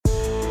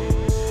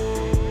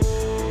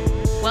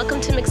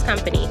Welcome to Mixed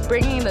Company.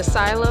 Bringing the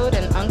siloed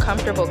and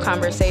uncomfortable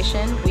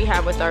conversation we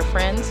have with our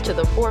friends to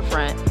the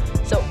forefront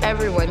so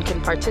everyone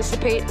can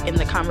participate in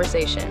the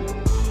conversation.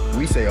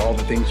 We say all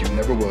the things you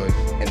never would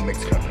in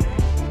Mixed Company.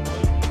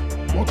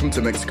 Welcome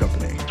to Mixed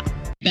Company.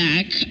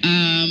 Back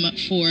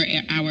for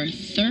our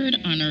third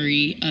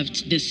honoree of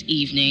this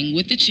evening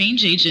with the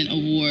Change Agent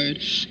Award,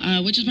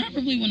 which is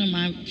probably one of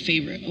my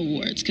favorite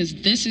awards because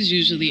this is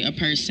usually a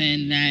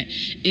person that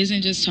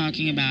isn't just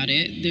talking about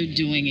it, they're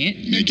doing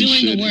it. They're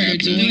doing the work.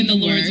 Doing the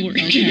Lord's work.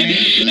 Okay.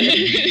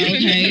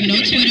 Okay. No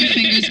Twitter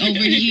fingers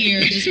over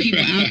here, just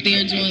people out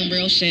there doing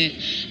real shit.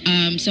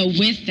 So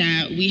with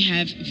that, we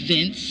have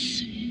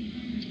Vince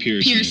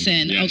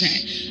Pearson. Yes.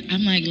 Okay.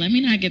 I'm like, let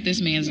me not get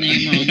this man's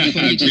name wrong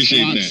before he just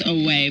walks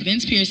away.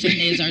 Vince Pearson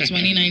is our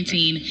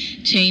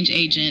 2019 Change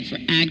Agent for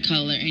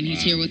AdColor, and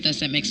he's here with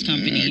us at Mixed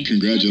Company.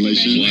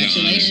 Congratulations.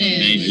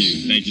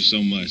 Congratulations. Thank you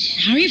so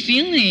much. How are you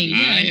feeling?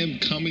 I am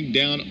coming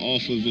down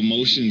off of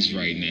emotions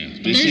right now.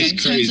 This There's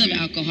is crazy. tons of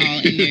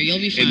alcohol in there. You'll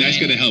be fine. And that's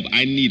going to help.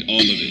 I need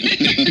all of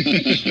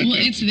it. Well,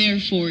 it's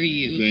there for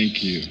you.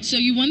 Thank you. So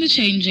you won the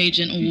Change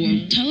Agent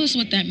Award. Tell us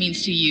what that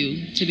means to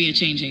you to be a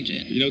Change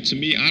Agent. You know, to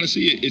me,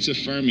 honestly, it's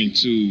affirming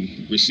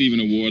to receive an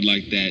award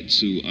like that,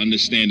 to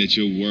understand that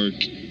your work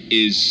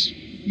is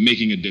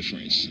making a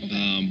difference.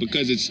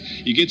 Because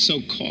you get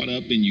so caught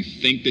up and you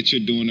think that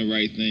you're doing the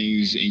right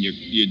things and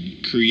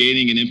you're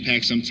creating an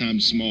impact,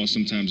 sometimes small,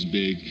 sometimes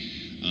big.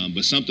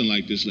 But something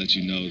like this lets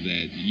you know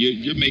that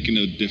you're making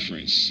a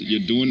difference.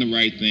 You're doing the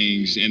right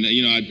things. And,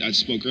 you know, I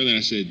spoke earlier and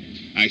I said,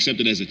 I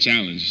accept it as a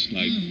challenge.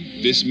 Like,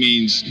 this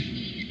means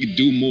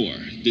do more.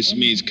 This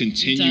means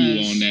continue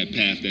on that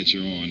path that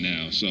you're on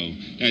now. So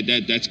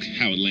that's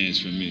how it lands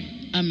for me.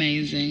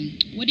 Amazing.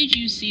 What did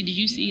you see? Did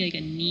you see like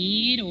a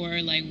need, or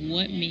like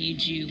what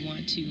made you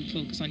want to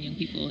focus on young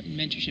people and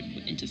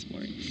mentorship into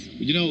sports?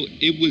 You know,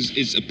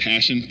 it's a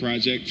passion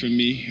project for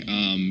me.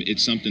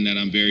 It's something that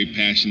I'm very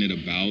passionate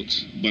about,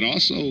 but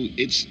also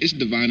it's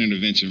divine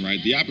intervention,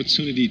 right? The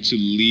opportunity to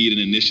lead an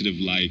initiative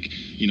like,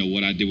 you know,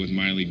 what I did with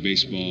minor league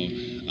baseball,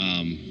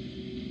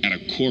 at a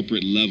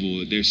corporate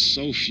level, there's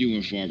so few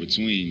and far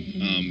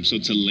between. So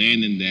to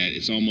land in that,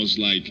 it's almost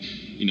like,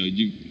 you know,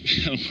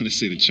 I don't want to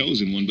say the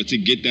chosen one, but to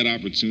get that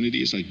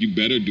opportunity, it's like you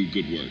better do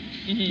good work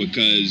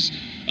because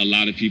a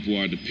lot of people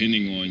are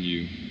depending on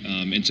you.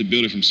 And to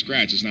build it from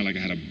scratch, it's not like I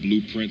had a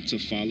blueprint to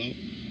follow.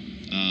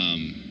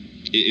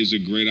 It is a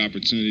great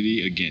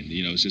opportunity. Again,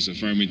 you know, it's just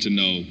affirming to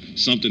know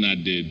something I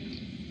did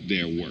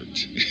there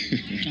worked.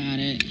 Got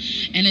it.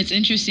 And it's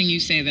interesting you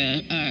say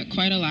that.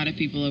 Quite a lot of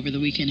people over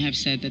the weekend have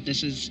said that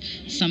this is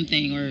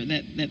something, or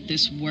that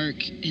this work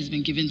has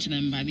been given to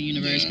them by the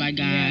universe, by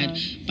God,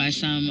 by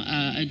some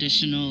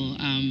additional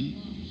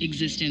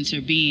existence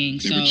or being.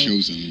 They were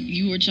chosen.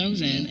 You were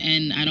chosen.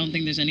 And I don't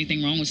think there's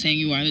anything wrong with saying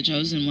you are the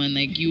chosen one.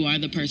 Like, you are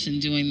the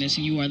person doing this,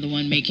 and you are the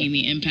one making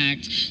the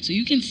impact. So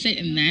you can sit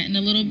in that in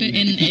a little bit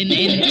in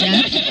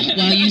depth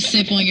while you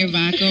sip on your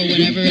vodka or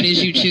whatever it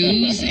is you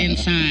choose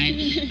inside.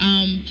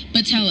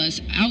 But tell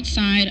us,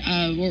 outside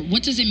of, or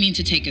what does it mean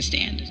to take a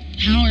stand?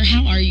 How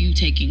are you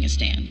taking a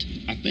stand?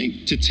 I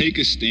think to take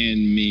a stand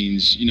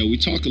means, you know, we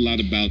talk a lot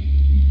about,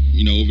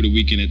 you know, over the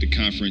weekend at the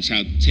conference,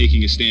 how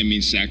taking a stand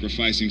means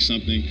sacrificing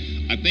something.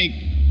 I think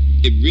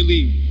it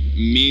really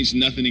means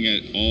nothing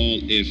at all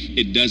if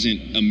it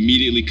doesn't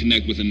immediately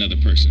connect with another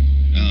person.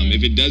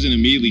 If it doesn't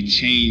immediately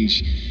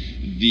change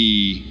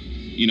the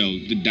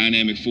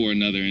dynamic for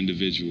another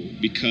individual,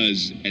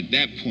 because at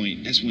that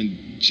point, that's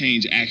when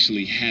change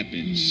actually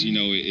happens. You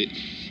know,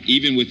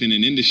 even within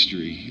an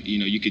industry, you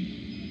know, you could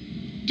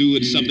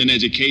do something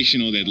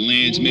educational that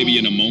lands maybe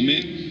in a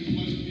moment.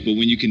 But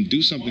when you can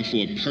do something for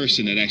a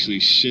person that actually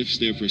shifts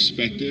their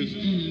perspective,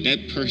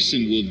 that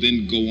person will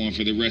then go on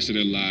for the rest of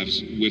their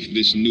lives with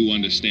this new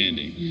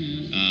understanding,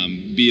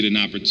 be it an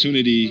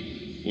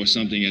opportunity or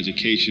something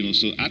educational.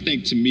 So I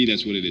think, to me,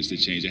 that's what it is to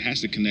change. It has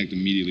to connect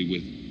immediately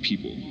with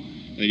people.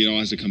 Like, it all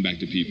has to come back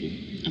to people.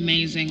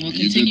 Amazing. Well,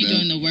 continue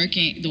doing the work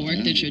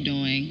that you're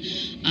doing,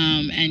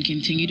 and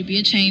continue to be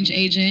a change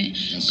agent.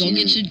 Go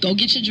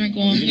get your drink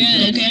on.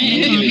 Yes.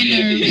 Okay. Calm your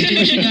nerves. Do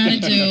what you gotta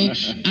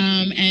do.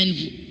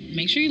 And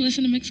make sure you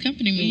listen to Mixed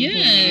Company moving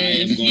forward. I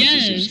am going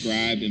to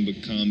subscribe and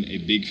become a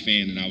big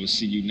fan, and I will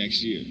see you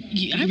next year.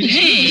 I will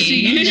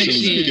see you next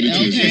year.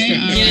 Okay.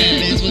 All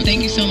right. Well,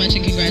 thank you so much,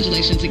 and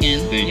congratulations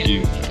again. Thank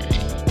you.